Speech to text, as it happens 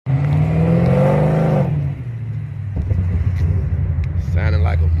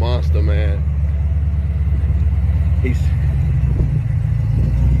like a monster, man. He's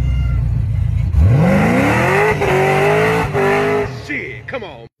shit. Come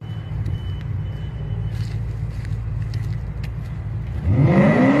on.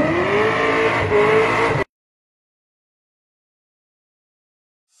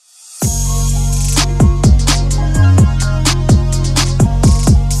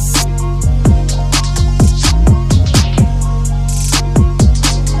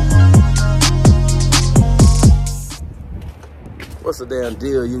 What's the damn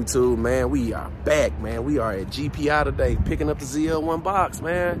deal, YouTube, man? We are back, man. We are at GPI today, picking up the ZL1 box,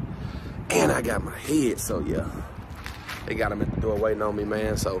 man. And I got my head, so yeah. They got him at the door waiting on me,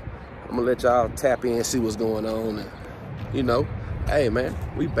 man. So I'm gonna let y'all tap in and see what's going on. And, you know, hey, man,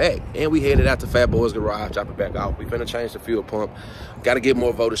 we back. And we headed out to Fat Boy's garage, drop it back off. We finna change the fuel pump. Gotta get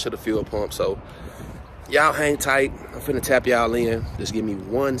more voltage to the fuel pump. So y'all hang tight. I'm finna tap y'all in. Just give me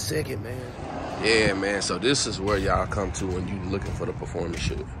 1 second, man. Yeah, man, so this is where y'all come to when you looking for the performance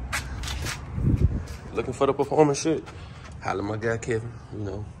shit. Looking for the performance shit? Holla my guy, Kevin, you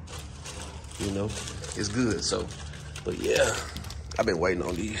know, it's good, so. But yeah, I've been waiting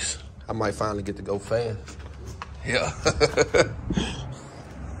on these. I might finally get to go fast. Yeah.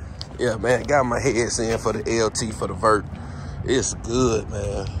 Yeah, man, got my heads in for the LT, for the vert. It's good,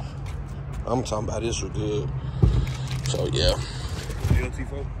 man. I'm talking about this real good. So, yeah. LT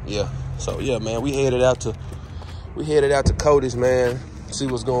folk? Yeah. So yeah, man, we headed out to Cody's, man. See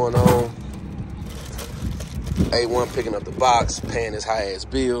what's going on. A1 picking up the box, paying his high ass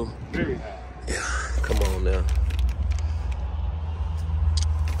bill. Very high. Yeah, come on now.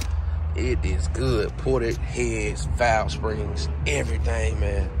 It is good. Ported heads, valve springs, everything,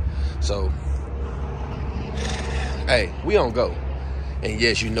 man. So, hey, we on go. And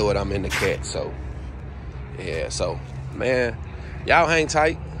yes, you know it, I'm in the cat. So, yeah. So, man, y'all hang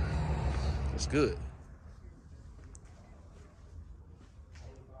tight. It's good.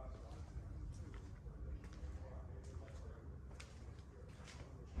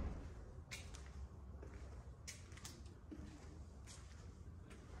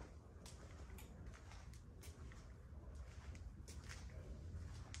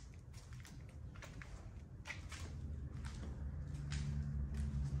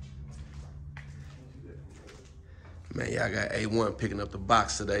 Man, y'all got A1 picking up the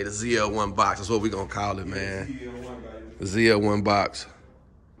box today, the ZL1 box. That's what we gonna call it, man. The ZL1 box.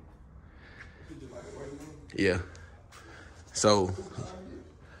 Yeah. So,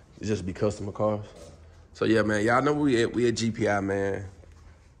 it just be customer cars. So yeah, man, y'all know we at GPI, man.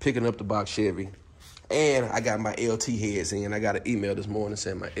 Picking up the box Chevy. And I got my LT heads in. I got an email this morning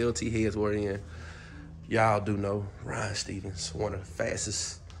saying my LT heads were in. Y'all do know Ryan Stevens, one of the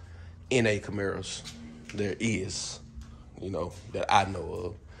fastest NA Camaros there is, you know, that I know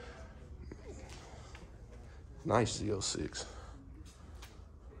of. Nice ZL6.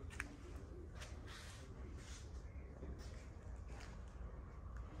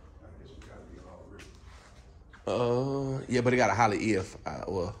 Yeah, but it got a hollow EF.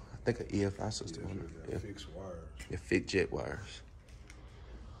 Well, I think an EFI system on it. Yeah. Fixed wires. Yeah, fixed jet wires.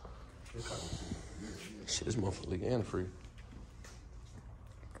 Shit, this motherfucker legal and free.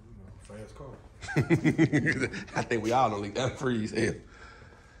 Fast car. I think we all know legal and free. Yeah.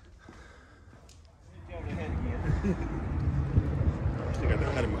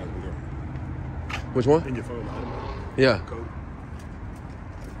 Which one? In your phone, yeah. Code.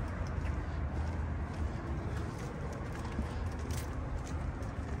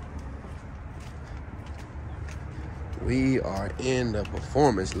 We are in the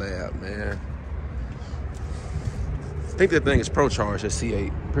performance lab, man. I think that thing is Pro Charge at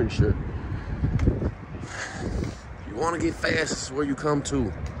C8, pretty sure. If you want to get fast, this is where you come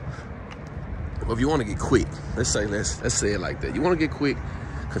to. But if you want to get quick, let's say it like that. You want to get quick,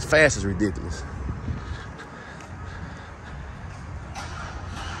 because fast is ridiculous.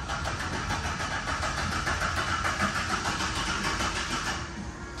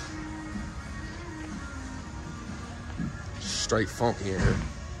 Straight funky in here.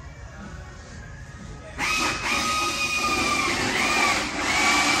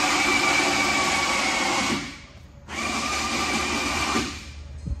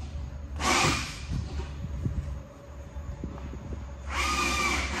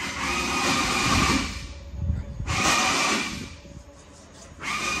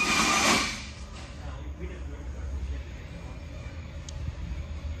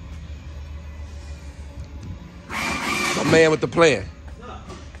 Man with the plan.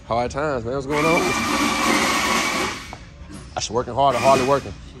 Hard times, man. What's going on? That's working hard or hardly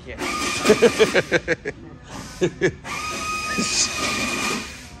working. Yeah.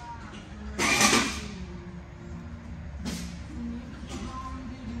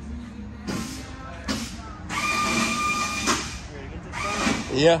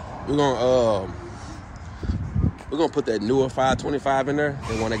 Yeah, we're gonna put that newer 525 in there.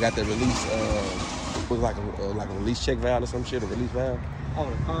 The one that got the release, was like a release check valve or some shit, a release valve. Oh,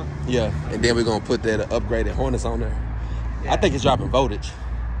 the pump. Yeah, and then we're gonna put that upgraded harness on there. Yeah. I think it's dropping voltage.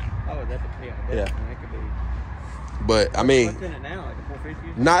 Oh, that's yeah. That could be. But I mean, what's in it now? Like the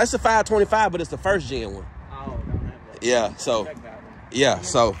 450? Nah, it's a 525, but it's the first gen one. Oh, don't have that. Yeah,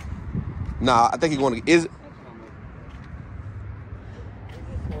 so nah, I think you want to. Is it?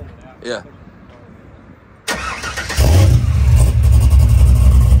 Yeah.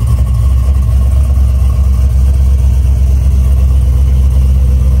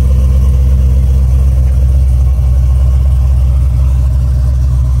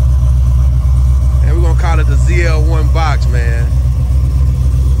 And we're gonna call it the ZL1 box, man.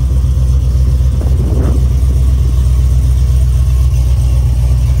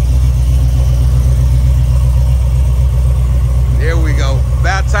 There we go.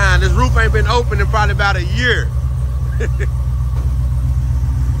 About time. This roof ain't been open in probably about a year.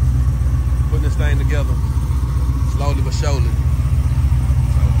 Putting this thing together. Slowly but surely. So,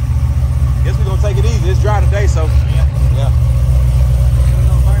 guess we're gonna take it easy. It's dry today, so yeah.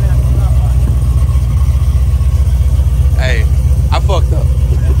 Hey, I fucked up.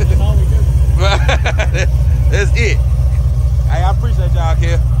 That's all we do. That's it. Hey, I appreciate y'all,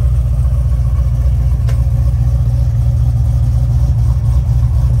 Kev.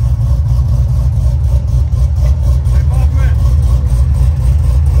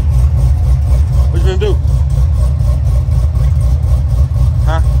 What you gonna do?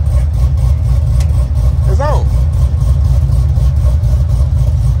 Huh? It's on.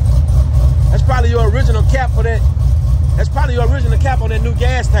 That's probably your original cap for that. That's probably your original cap on that new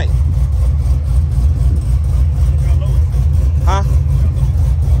gas tank. Huh?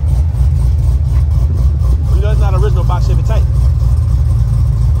 You know it's not original box Chevy tank.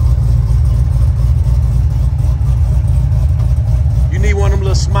 You need one of them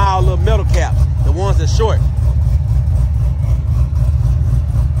little small little metal caps, the ones that's short.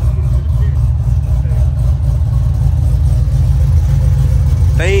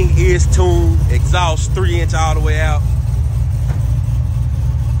 Thing is tuned, exhaust 3-inch all the way out.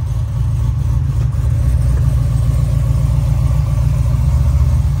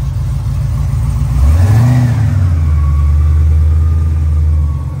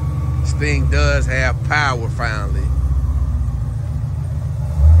 This thing does have power finally.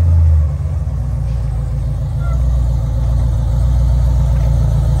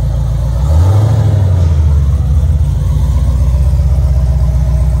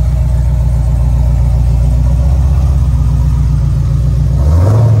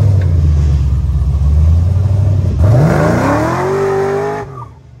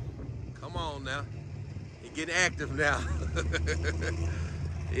 Active now.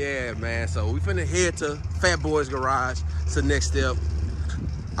 Yeah, man. So we finna head to Fat Boy's garage. It's the next step.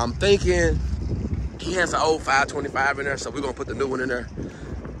 I'm thinking he has an old 525 in there, so we're gonna put the new one in there.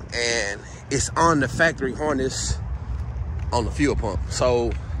 And it's on the factory harness on the fuel pump.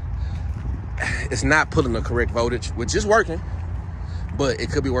 So it's not pulling the correct voltage, which is working, but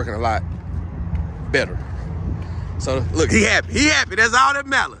it could be working a lot better. So look, he happy. He happy. That's all that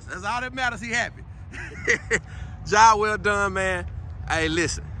matters. That's all that matters. He happy. Job well done, man. Hey,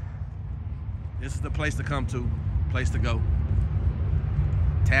 listen. This is the place to come to, place to go.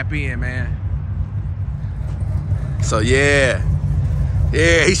 Tap in, man. So yeah,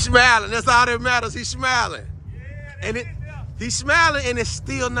 he's smiling. That's all that matters. He's smiling, and he's smiling, and it's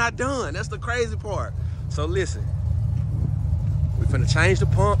still not done. That's the crazy part. So listen, we're finna change the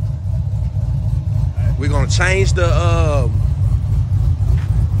pump. We're gonna change the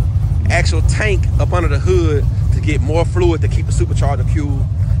actual tank up under the hood to get more fluid to keep the supercharger cool,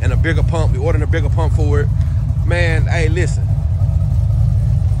 and a bigger pump. We ordered a bigger pump for it. Man, hey, listen.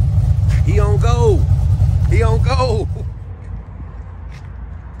 He on go. He on go.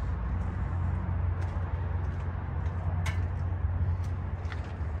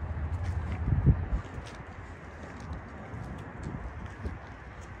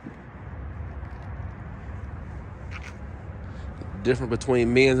 Different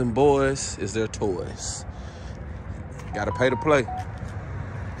between men and boys is their toys. Gotta pay to play.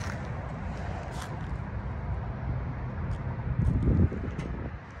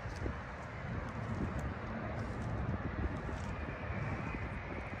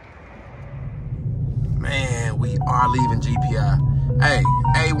 Man, we are leaving GPI. Hey,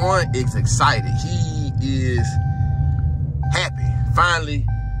 A1 is excited. He is happy, finally.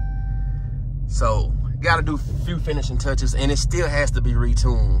 So, gotta do a few finishing touches, and it still has to be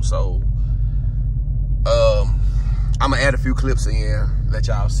retuned. So I'm gonna add a few clips in, let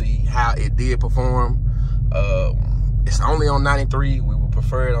y'all see how it did perform. It's only on 93. We would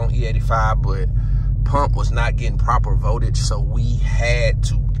prefer it on E85, but pump was not getting proper voltage, so we had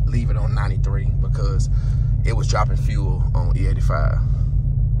to leave it on 93 because it was dropping fuel on E85.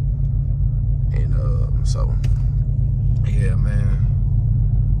 And so yeah, man.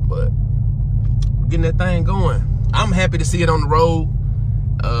 But we're getting that thing going. I'm happy to see it on the road.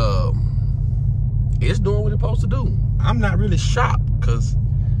 It's doing what it's supposed to do. I'm not really shocked because,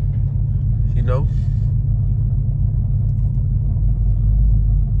 you know,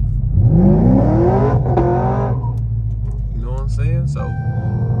 what I'm saying? So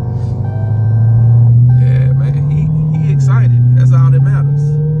yeah, man, he excited. That's all that matters.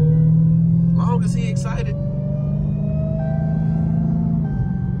 As long as he excited.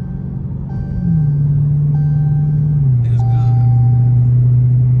 It's good.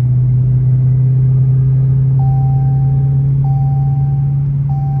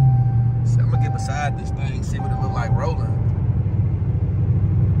 So I'm gonna get beside this thing, see what it look like rolling.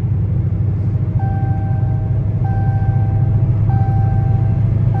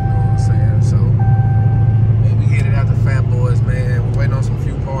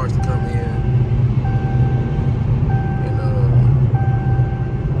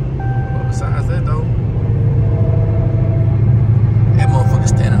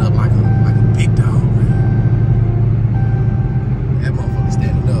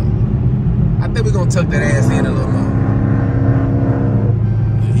 Tuck that ass in a little more.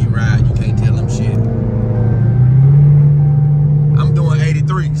 Yeah, he ride, you can't tell him shit. I'm doing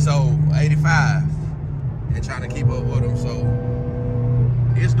 83, so 85, and trying to keep up with him. So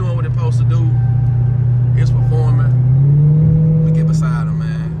it's doing what it's supposed to do. It's performing. We get beside him,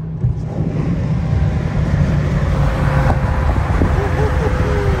 man.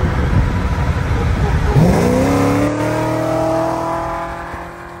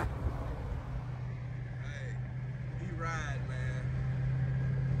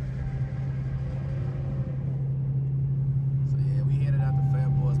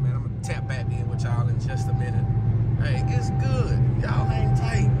 Tap back in with y'all in just a minute. Hey, it's good. Y'all hang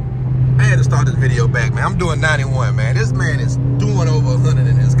tight. I had to start this video back, man. I'm doing 91, man. This man is doing over 100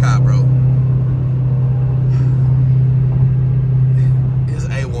 in his car, bro. It's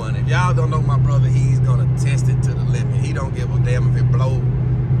A1. If y'all don't know my brother, he's gonna test it to the limit. He don't give a damn if it blow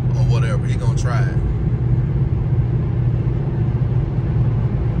or whatever. He gonna try it.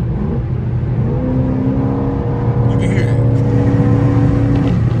 You can hear it.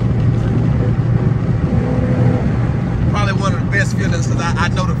 One of the best feelings because I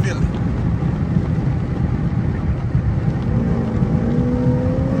know the feeling.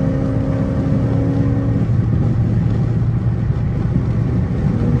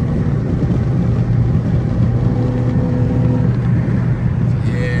 So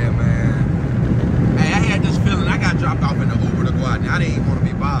yeah, man. Hey, I had this feeling. I got dropped off in the Uber to go out there. I didn't even want to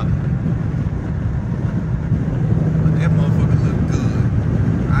be bothered. But that motherfucker looked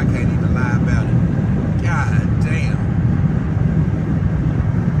good. I can't even lie about it. God damn.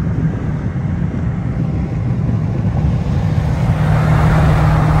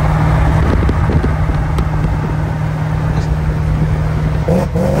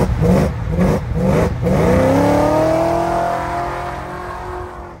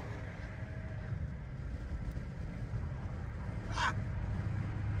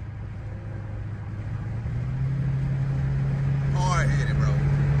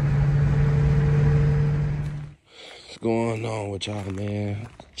 What's going on with y'all, man?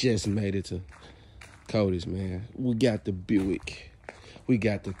 Just made it to Cody's, man. We got the Buick. We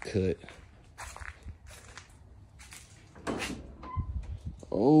got the cut.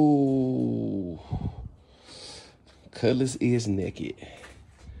 Oh, Cutlass is naked.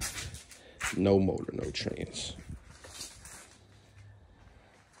 No motor, no trans.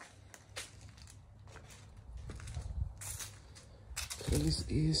 Cutlass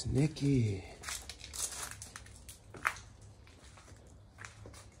is naked.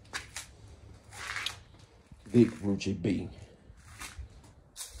 Big Ruchi B.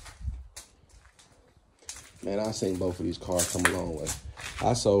 Man, I seen both of these cars come a long way.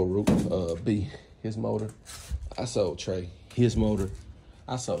 I sold B, his motor. I sold Trey, his motor.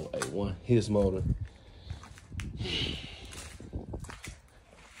 I sold A1, his motor.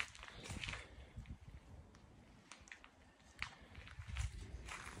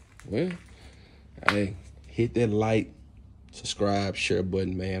 Well, hey, hit that like, subscribe, share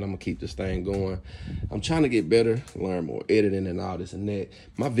button, man. I'm gonna keep this thing going. I'm trying to get better, learn more editing and all this and that.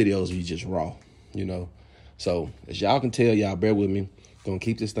 My videos be just raw, you know. So as y'all can tell, y'all bear with me. Gonna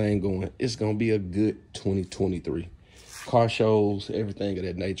keep this thing going. It's gonna be a good 2023. car shows, everything of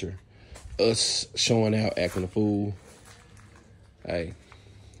that nature. Us showing out, acting a fool. Hey,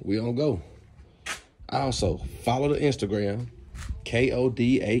 we on go. Also, follow the Instagram,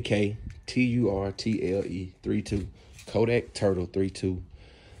 KODAKTURTLE32, Kodak Turtle 32.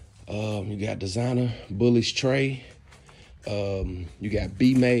 You got designer Bullish Trey. You got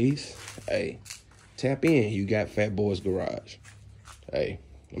B Maze. Hey, tap in. You got Fat Boys Garage. Hey,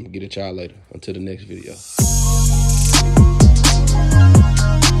 I'm gonna get at y'all later. Until the next video.